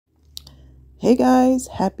Hey guys,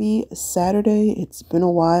 happy Saturday. It's been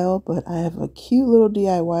a while, but I have a cute little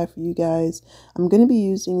DIY for you guys. I'm going to be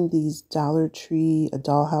using these Dollar Tree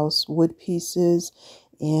dollhouse wood pieces,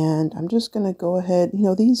 and I'm just going to go ahead.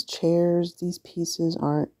 These chairs, these pieces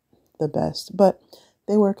aren't the best, but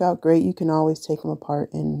they work out great. You can always take them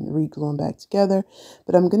apart and re-glue them back together.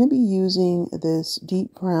 But I'm going to be using this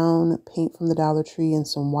deep brown paint from the Dollar Tree and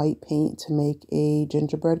some white paint to make a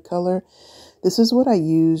gingerbread color. This is what I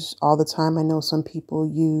use all the time. I know some people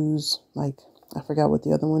use, like, I forgot what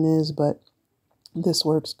the other one is, but this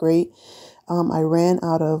works great. I ran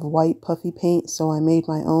out of white puffy paint, so I made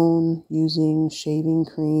my own using shaving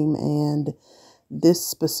cream and this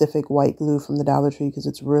specific white glue from the Dollar Tree because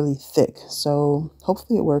it's really thick. So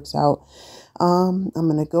hopefully it works out. I'm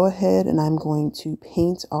going to go ahead and I'm going to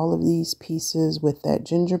paint all of these pieces with that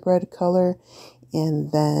gingerbread color,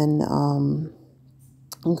 and then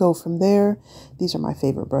and go from there. These are my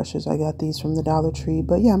favorite brushes. I got these from the Dollar Tree.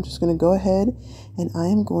 But yeah, I'm just going to go ahead and I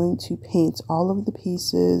am going to paint all of the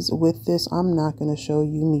pieces with this. I'm not going to show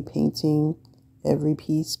you me painting every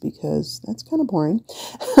piece because that's kind of boring.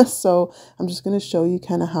 So I'm just going to show you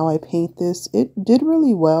kind of how I paint this. It did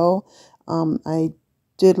really well. I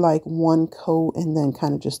did like one coat and then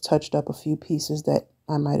kind of just touched up a few pieces that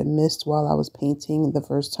I might have missed while I was painting the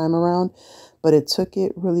first time around, but it took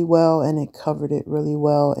it really well and it covered it really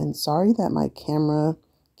well. And sorry that my camera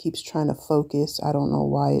keeps trying to focus. I don't know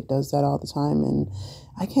why it does that all the time, and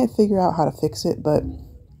I can't figure out how to fix it, but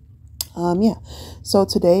yeah, so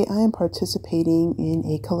today I am participating in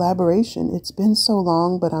a collaboration. It's been so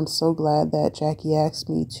long, but I'm so glad that Jackie asked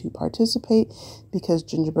me to participate because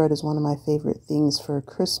gingerbread is one of my favorite things for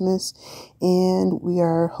Christmas. And we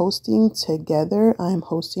are hosting together. I'm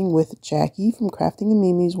hosting with Jackie from Crafting and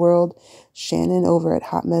Mimi's World, Shannon over at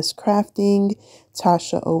Hot Mess Crafting,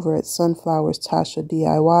 Tasha over at Sunflowers Tasha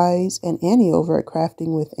DIYs, and Annie over at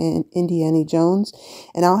Crafting with Indiana Jones.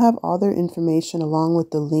 And I'll have all their information along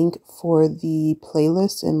with the link for the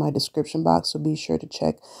playlist in my description box. So be sure to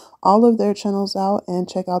check all of their channels out and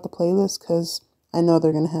check out the playlist because I know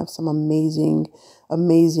they're going to have some amazing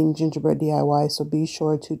gingerbread DIY. So be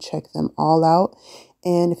sure to check them all out.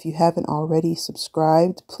 And if you haven't already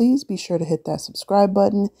subscribed, please be sure to hit that subscribe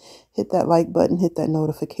button, hit that like button, hit that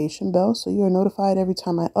notification bell so you are notified every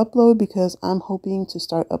time I upload, because I'm hoping to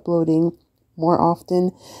start uploading more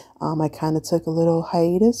often. I kind of took a little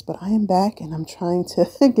hiatus, but I am back and I'm trying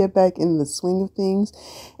to get back in the swing of things.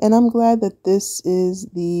 And I'm glad that this is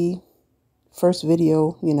the first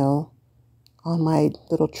video, on my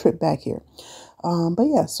little trip back here. But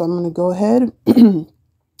yeah, so I'm going to go ahead.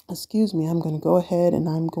 Excuse me, I'm going to go ahead and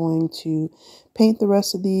I'm going to paint the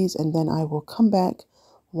rest of these, and then I will come back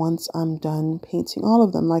once I'm done painting all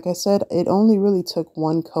of them. Like I said, it only really took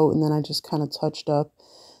one coat, and then I just kind of touched up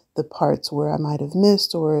the parts where I might have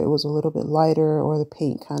missed, or it was a little bit lighter, or the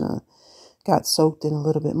paint kind of got soaked in a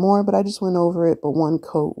little bit more, but I just went over it, but one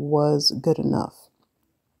coat was good enough.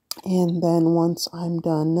 And then once I'm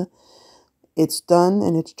done, it's done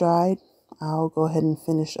and it's dried, I'll go ahead and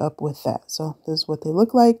finish up with that. So this is what they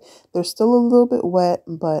look like. They're still a little bit wet,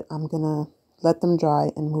 but I'm gonna let them dry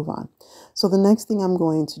and move on. So the next thing I'm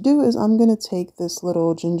going to do is I'm gonna take this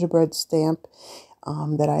little gingerbread stamp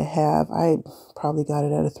that I have. I probably got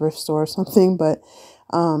it at a thrift store or something, but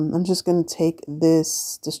I'm just gonna take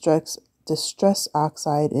this distress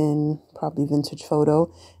oxide in probably Vintage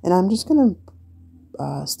Photo, and I'm just gonna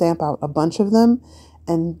stamp out a bunch of them.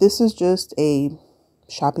 And this is just a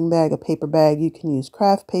shopping bag, a paper bag. You can use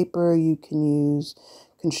craft paper, you can use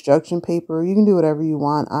construction paper, you can do whatever you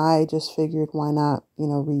want. I just figured why not,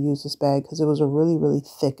 reuse this bag because it was a really, really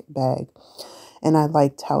thick bag. And I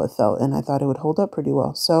liked how it felt and I thought it would hold up pretty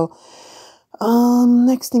well. So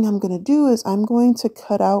next thing I'm going to do is I'm going to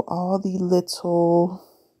cut out all the little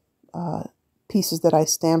pieces that I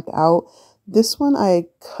stamped out. This one I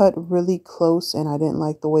cut really close and I didn't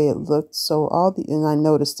like the way it looked. So and I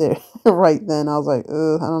noticed it right then. I was like,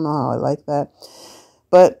 I don't know how I like that.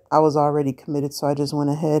 But I was already committed, so I just went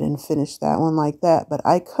ahead and finished that one like that. But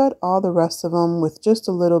I cut all the rest of them with just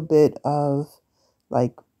a little bit of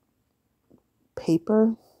like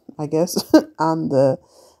paper, I guess, on the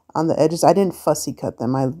edges. I didn't fussy cut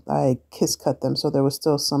them. I kiss cut them, so there was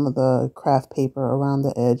still some of the craft paper around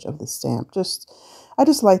the edge of the stamp. I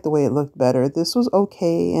just liked the way it looked better. This was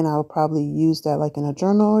okay, and I'll probably use that like in a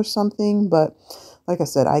journal or something. But like I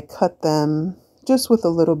said, I cut them just with a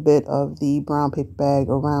little bit of the brown paper bag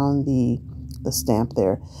around the stamp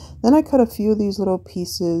there. Then I cut a few of these little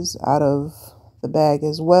pieces out of the bag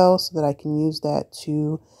as well so that I can use that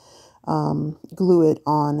to glue it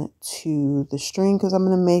on to the string because I'm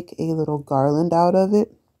going to make a little garland out of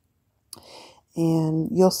it. And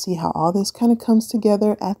you'll see how all this kind of comes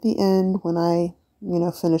together at the end when I,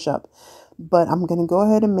 finish up. But I'm going to go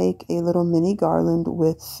ahead and make a little mini garland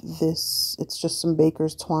with this. It's just some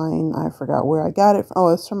baker's twine. I forgot where I got it from.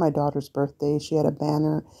 Oh, it's from my daughter's birthday. She had a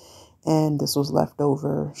banner and this was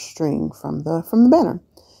leftover string from the banner.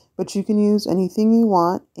 But you can use anything you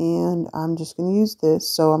want, and I'm just going to use this.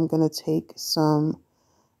 So I'm going to take some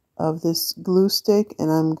of this glue stick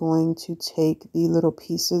and I'm going to take the little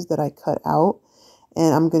pieces that I cut out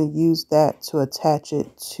and I'm going to use that to attach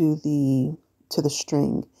it to the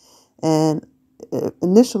string. And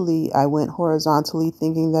initially I went horizontally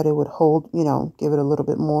thinking that it would hold, give it a little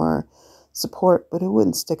bit more support, but it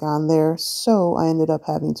wouldn't stick on there. So I ended up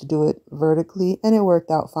having to do it vertically and it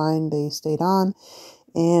worked out fine. They stayed on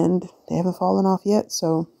and they haven't fallen off yet.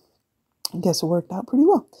 So I guess it worked out pretty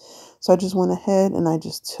well. So I just went ahead and I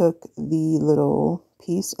just took the little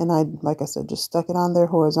piece and I, like I said, just stuck it on there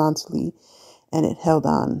horizontally and it held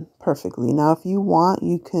on perfectly. Now, if you want,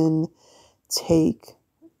 you can take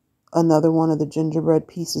another one of the gingerbread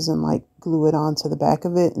pieces and like glue it onto the back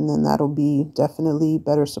of it, and then that'll be definitely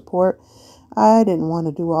better support. I didn't want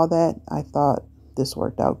to do all that. I thought this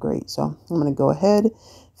worked out great. So I'm going to go ahead,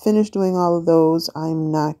 finish doing all of those.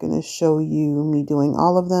 I'm not going to show you me doing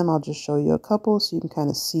all of them. I'll just show you a couple so you can kind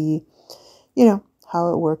of see,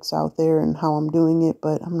 how it works out there and how I'm doing it,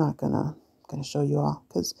 but I'm not gonna show you all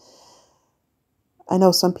because I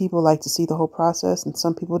know some people like to see the whole process and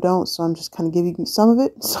some people don't. So I'm just kind of giving you some of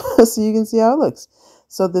it so you can see how it looks.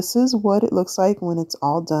 So this is what it looks like when it's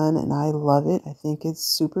all done and I love it. I think it's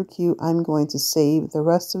super cute. I'm going to save the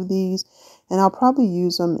rest of these and I'll probably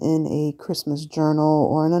use them in a Christmas journal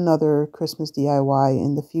or in another Christmas DIY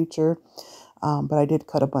in the future. But I did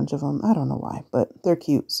cut a bunch of them. I don't know why, but they're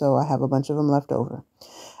cute. So I have a bunch of them left over.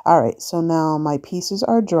 All right, so now my pieces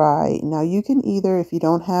are dry. Now you can either, if you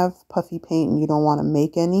don't have puffy paint and you don't want to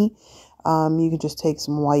make any, you can just take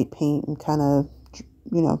some white paint and kind of,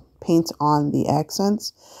 paint on the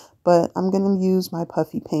accents. But I'm going to use my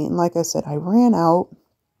puffy paint. And like I said, I ran out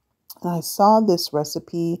and I saw this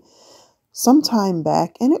recipe some time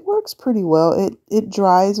back and it works pretty well. It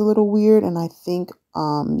dries a little weird and I think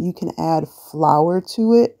you can add flour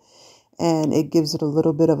to it. And it gives it a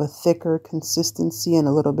little bit of a thicker consistency and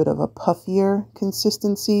a little bit of a puffier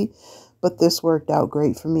consistency. But this worked out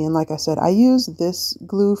great for me. And like I said, I use this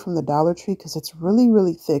glue from the Dollar Tree because it's really,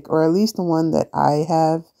 really thick, or at least the one that I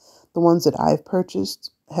have, the ones that I've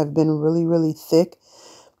purchased have been really, really thick.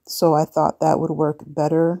 So I thought that would work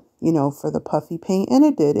better, for the puffy paint. And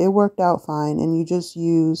it did. It worked out fine. And you just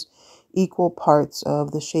use equal parts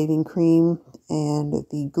of the shaving cream and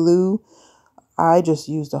the glue. I just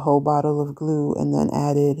used a whole bottle of glue and then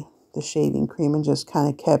added the shaving cream and just kind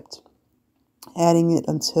of kept adding it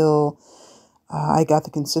until I got the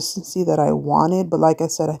consistency that I wanted. But like I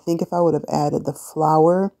said, I think if I would have added the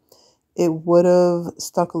flour, it would have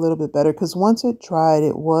stuck a little bit better because once it dried,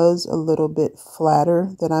 it was a little bit flatter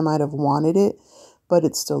than I might have wanted it, but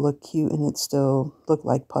it still looked cute and it still looked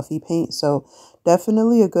like puffy paint. So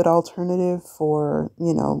definitely a good alternative for,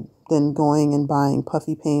 than going and buying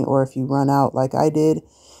puffy paint, or if you run out like I did.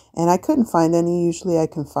 And I couldn't find any. Usually I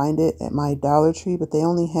can find it at my Dollar Tree, but they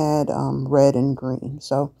only had red and green.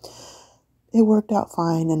 So it worked out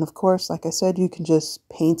fine. And of course, like I said, you can just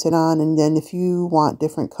paint it on. And then if you want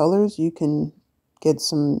different colors, you can get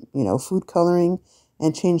some, food coloring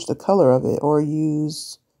and change the color of it, or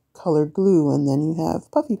use colored glue, and then you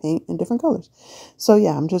have puffy paint in different colors. So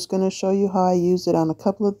yeah, I'm just going to show you how I used it on a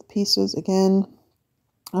couple of the pieces. Again,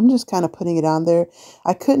 I'm just kind of putting it on there.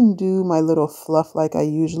 I couldn't do my little fluff like I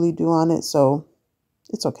usually do on it, so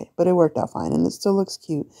it's okay, but it worked out fine and it still looks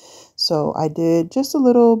cute. So I did just a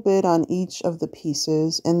little bit on each of the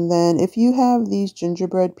pieces. And then if you have these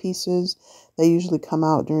gingerbread pieces, they usually come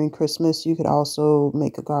out during Christmas. You could also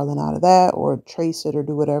make a garland out of that or trace it or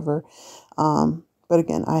do whatever. But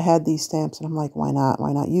again, I had these stamps and I'm like, why not?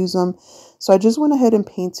 Why not use them? So I just went ahead and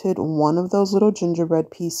painted one of those little gingerbread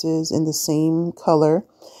pieces in the same color.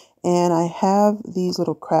 And I have these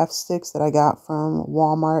little craft sticks that I got from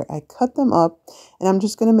Walmart. I cut them up and I'm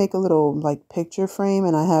just going to make a little like picture frame.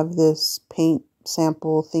 And I have this paint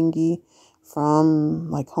sample thingy from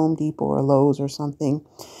like Home Depot or Lowe's or something.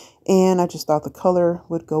 And I just thought the color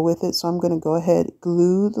would go with it. So I'm going to go ahead,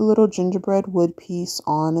 glue the little gingerbread wood piece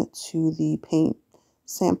on to the paint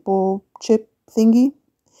sample chip thingy.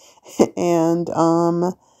 And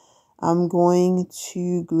I'm going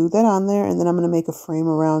to glue that on there, and then I'm going to make a frame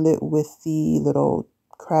around it with the little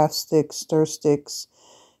craft sticks, stir sticks.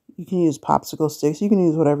 You can use popsicle sticks. You can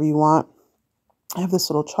use whatever you want. I have this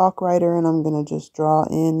little chalk writer, and I'm going to just draw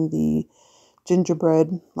in the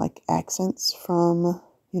gingerbread like accents from,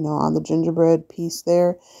 on the gingerbread piece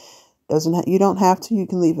there. You don't have to, you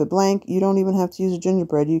can leave it blank. You don't even have to use a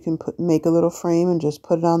gingerbread. You can make a little frame and just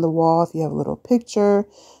put it on the wall if you have a little picture.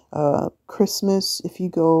 Christmas, if you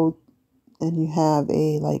go and you have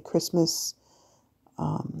a like Christmas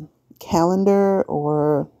calendar,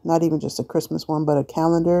 or not even just a Christmas one, but a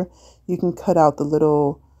calendar, you can cut out the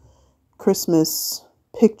little Christmas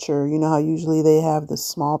picture. You know how usually they have the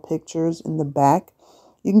small pictures in the back.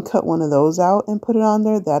 You can cut one of those out and put it on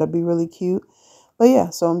there. That'll be really cute. But yeah,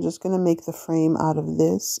 so I'm just going to make the frame out of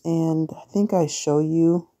this, and I think I show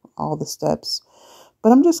you all the steps.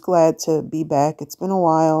 But I'm just glad to be back. It's been a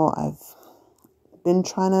while. I've been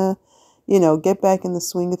trying to, get back in the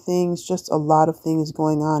swing of things. Just a lot of things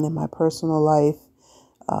going on in my personal life,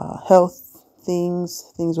 health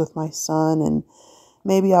things with my son, and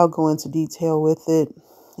maybe I'll go into detail with it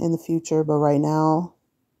in the future. But right now,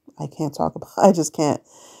 I just can't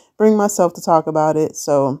bring myself to talk about it.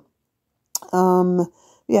 So,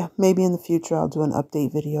 yeah, maybe in the future I'll do an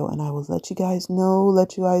update video and I will let you guys know,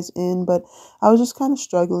 let you guys in. But I was just kind of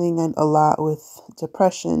struggling a lot with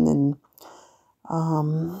depression and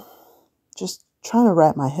just trying to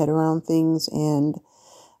wrap my head around things, and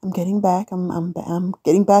I'm getting back. I'm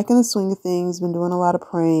getting back in the swing of things. Been doing a lot of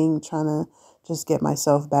praying, trying to just get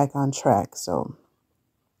myself back on track. So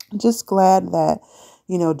I'm just glad that,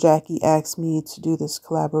 Jackie asked me to do this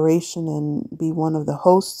collaboration and be one of the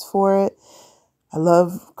hosts for it. I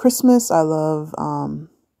love Christmas. I love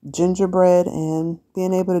gingerbread, and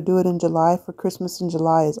being able to do it in July for Christmas in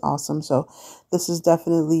July is awesome. So this is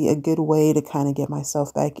definitely a good way to kind of get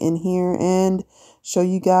myself back in here and show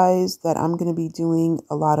you guys that I'm going to be doing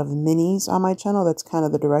a lot of minis on my channel. That's kind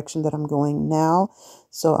of the direction that I'm going now.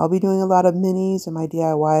 So I'll be doing a lot of minis, and my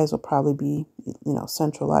DIYs will probably be,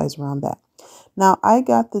 centralized around that. Now I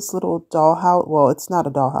got this little dollhouse. Well, it's not a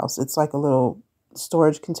dollhouse. It's like a little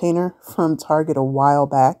storage container from Target a while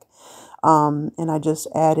back. And I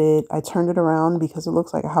turned it around because it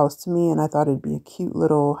looks like a house to me, and I thought it'd be a cute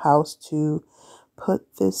little house to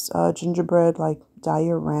put this gingerbread like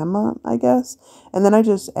diorama, I guess. And then I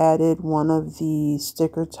just added one of the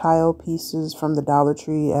sticker tile pieces from the Dollar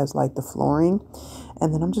Tree as like the flooring.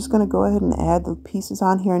 And then I'm just going to go ahead and add the pieces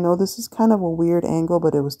on here. I know this is kind of a weird angle,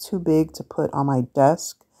 but it was too big to put on my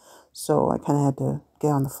desk. So I kind of had to get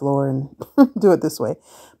on the floor and do it this way.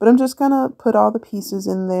 But I'm just going to put all the pieces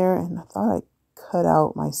in there. And I thought I cut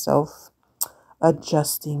out myself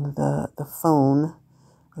adjusting the phone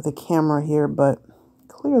or the camera here, but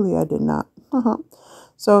clearly I did not.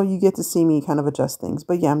 So you get to see me kind of adjust things.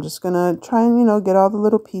 But yeah, I'm just going to try and, get all the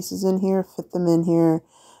little pieces in here, fit them in here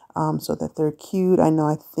so that they're cute.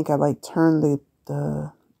 I think I like turned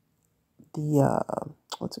the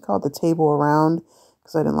what's it called? The table around,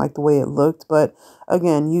 because I didn't like the way it looked. But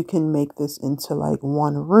again, you can make this into like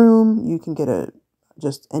one room. You can get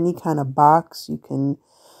just any kind of box. You can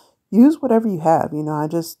use whatever you have.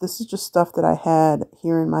 This is just stuff that I had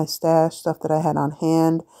here in my stash, stuff that I had on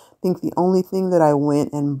hand. I think the only thing that I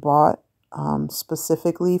went and bought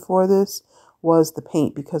specifically for this was the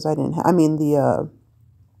paint, because I didn't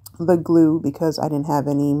the glue, because I didn't have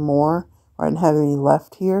any more, or I didn't have any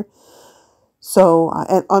left here. So,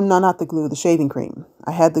 no, not the glue, the shaving cream.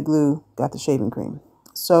 I had the glue, got the shaving cream.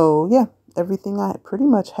 So, yeah, everything I pretty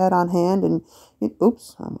much had on hand. And,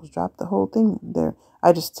 oops, I almost dropped the whole thing there.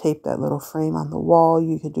 I just taped that little frame on the wall.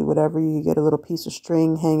 You could do whatever. You could get a little piece of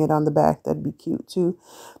string, hang it on the back. That'd be cute, too.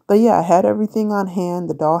 But, yeah, I had everything on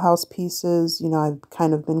hand. The dollhouse pieces, I've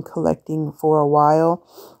kind of been collecting for a while.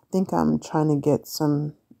 I think I'm trying to get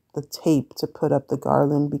the tape to put up the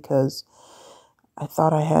garland, because I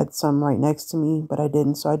thought I had some right next to me, but I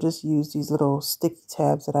didn't. So I just used these little sticky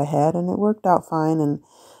tabs that I had, and it worked out fine. And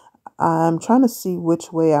I'm trying to see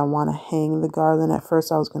which way I want to hang the garland. At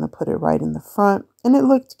first, I was going to put it right in the front, and it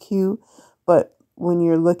looked cute. But when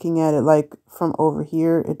you're looking at it like from over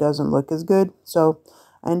here, it doesn't look as good. So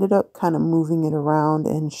I ended up kind of moving it around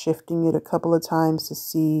and shifting it a couple of times to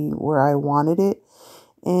see where I wanted it.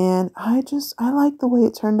 And I like the way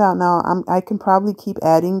it turned out. Now I can probably keep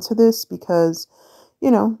adding to this, because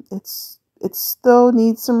it still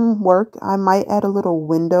needs some work. I might add a little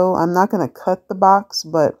window. I'm not going to cut the box,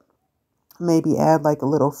 but maybe add like a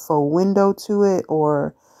little faux window to it,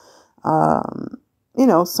 or,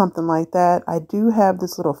 something like that. I do have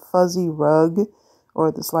this little fuzzy rug,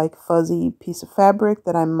 or this like fuzzy piece of fabric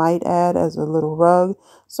that I might add as a little rug.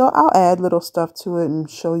 So I'll add little stuff to it and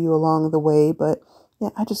show you along the way. But yeah,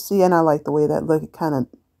 I just see, and I like the way that look. It kind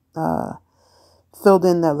of, filled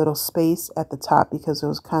in that little space at the top, because it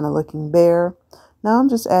was kind of looking bare. Now I'm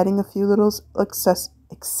just adding a few little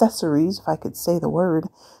accessories, if I could say the word.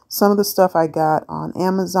 Some of the stuff I got on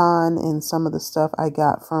Amazon, and some of the stuff I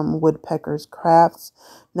got from Woodpecker's Crafts.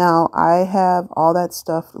 Now, I have all that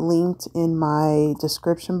stuff linked in my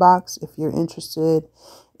description box if you're interested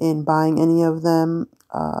in buying any of them.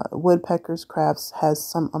 Woodpecker's Crafts has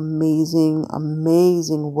some amazing,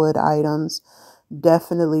 amazing wood items.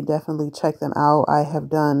 Definitely check them out. I have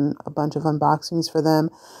done a bunch of unboxings for them.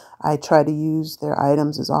 I try to use their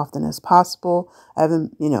items as often as possible. I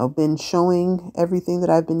haven't, been showing everything that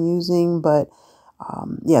I've been using, but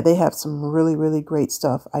yeah, they have some really great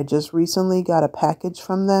stuff. I just recently got a package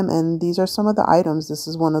from them, and these are some of the items. This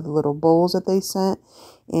is one of the little bowls that they sent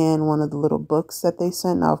and one of the little books that they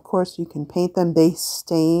sent. Now, of course, you can paint them. They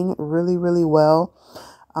stain really well.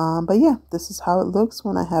 But yeah, this is how it looks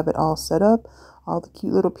when I have it all set up, all the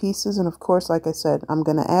cute little pieces. And of course, like I said, I'm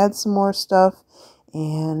going to add some more stuff,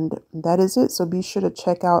 and that is it. So be sure to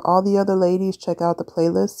check out all the other ladies, check out the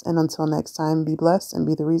playlist. And until next time, be blessed and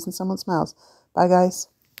be the reason someone smiles. Bye, guys.